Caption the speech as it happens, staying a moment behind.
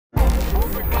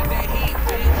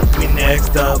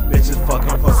next up, bitches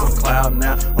fucking for some clout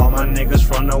now. All my niggas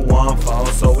from the 1-4,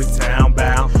 so we town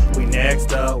bound. We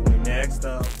next up, we next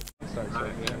up.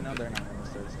 No, they're not gonna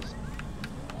start this.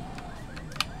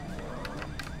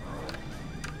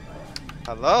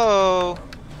 Hello?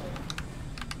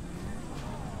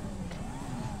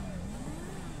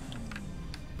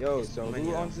 Yo, so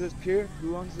who owns this pier?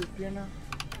 Who owns this pier now?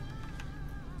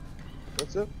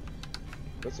 What's up?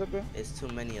 What's up, bro? It's too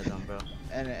many of them, bro.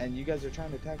 And you guys are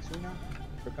trying to tax me now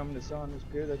for coming to sell on this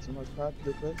pier? That's the most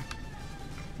popular place.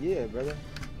 Yeah, brother.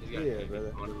 Yeah,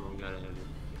 brother.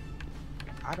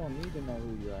 I don't need to know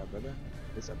who you are, brother.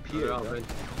 It's a pier, bro.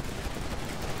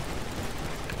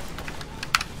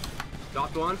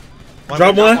 Dropped one.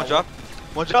 Drop one. One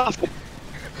drop.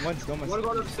 One's going One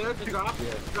going upstairs to drop.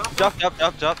 Yeah.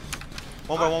 Drop.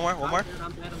 One more.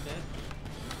 I'm dead.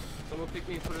 Someone pick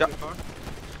me and put it in the car.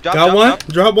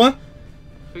 Drop one.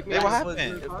 Pick me Hey, up what and put it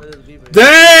in the car. happened?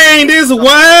 Dang, this is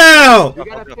wild! You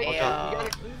gotta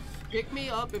pick me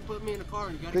up and put me in the car.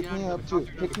 And you gotta Pick me up too.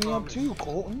 Pick me up too,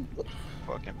 Colton.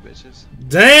 Fucking bitches.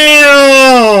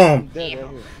 Damn! I'm dead right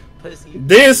here. Pussy.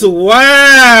 This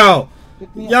wild!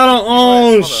 Pick me up. Y'all don't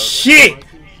own shit!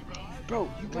 Bro,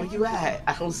 Where you at?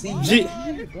 I don't see you.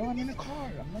 Bro, I'm in the car.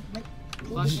 I'm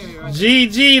like,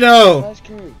 GG though! flash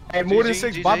carry. Hey, more than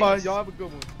 6. GG. Bye-bye. Y'all have a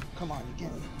good one. Come on, you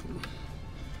get it.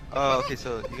 Oh, okay,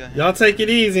 so you got. Y'all take it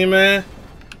easy, man.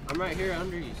 I'm right here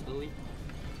under you, Stewie.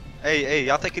 Hey,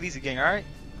 y'all take it easy, gang. All right.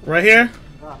 Right here?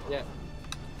 Yeah.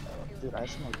 Dude, I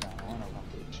smoke marijuana on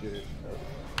the shit, bro.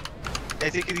 Hey,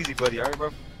 take it easy, buddy. All right, bro.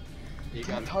 You You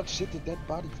got can't talk shit to dead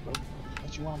bodies, bro.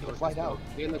 Unless you want them to fight out.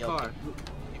 Get in the car.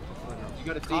 You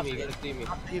gotta see me. You gotta see me.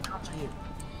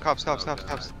 Cops.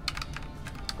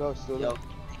 Go, still. Yo.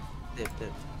 Dip.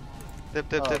 Dip.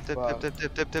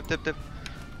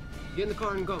 Get in the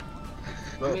car and go.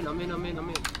 I'm in. I'm in,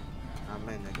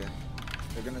 nigga.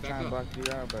 They're gonna try and block you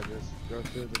out, but just go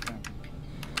through the thing.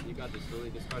 You got this,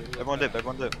 Stewie. This car. Everyone dip.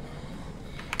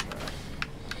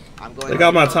 I'm going. They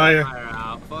got my tire. Fire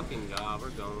out. Fucking God, we're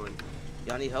going.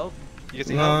 Y'all need help? You can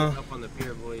see Nah. how Up on the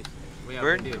pier, boys. We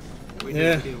Bird? do. We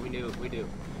do.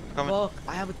 coming. Fuck,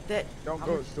 I have a debt. Don't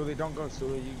go, Sully. Don't go,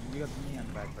 Sully. You got the knee on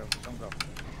the back, bro. Don't go.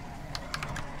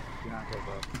 Do not go,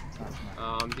 bro. It's not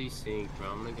smart. I'm desynced, bro.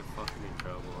 I'm gonna get fucking in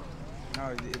trouble.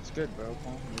 No, it's good, bro.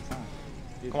 Come on, it's fine.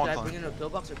 Come on, Should I come bring in a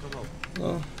pillbox or come out?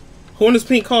 Oh. Who in this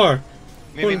pink car?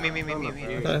 Me. Bro, Okay.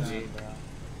 it's fine,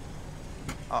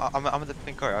 bro. I'm in the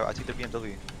pink car. I take the BMW.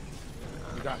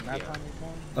 You got map on your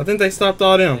phone? I think they stopped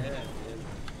all them. Yeah.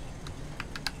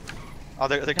 Oh,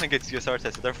 they're gonna get CSR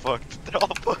tested. They're fucked. They're all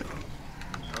fucked.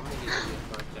 I'm gonna get you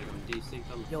I'm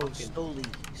desynced. I'm Yo, fucking... slowly,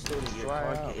 your Fly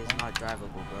car out, is bro. not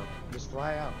drivable, bro. Just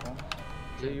fly out, bro.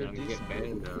 Dude, You're I'm gonna decent, get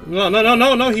banned, bro.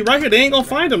 though. No. He right here. They ain't gonna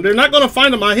find him. They're not gonna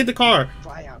find him. I hit the car.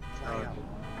 Fly out, fly out.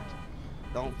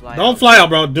 Don't fly Don't out. fly out,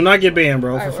 bro. Do not get banned,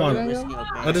 bro. For You're fun. risking a ban.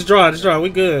 I just drive. We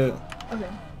good.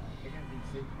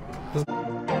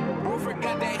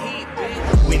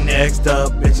 We next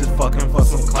up, bitches fucking for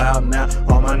some clout now.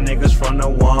 All my niggas from the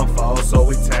 1-4, so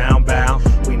we town bound.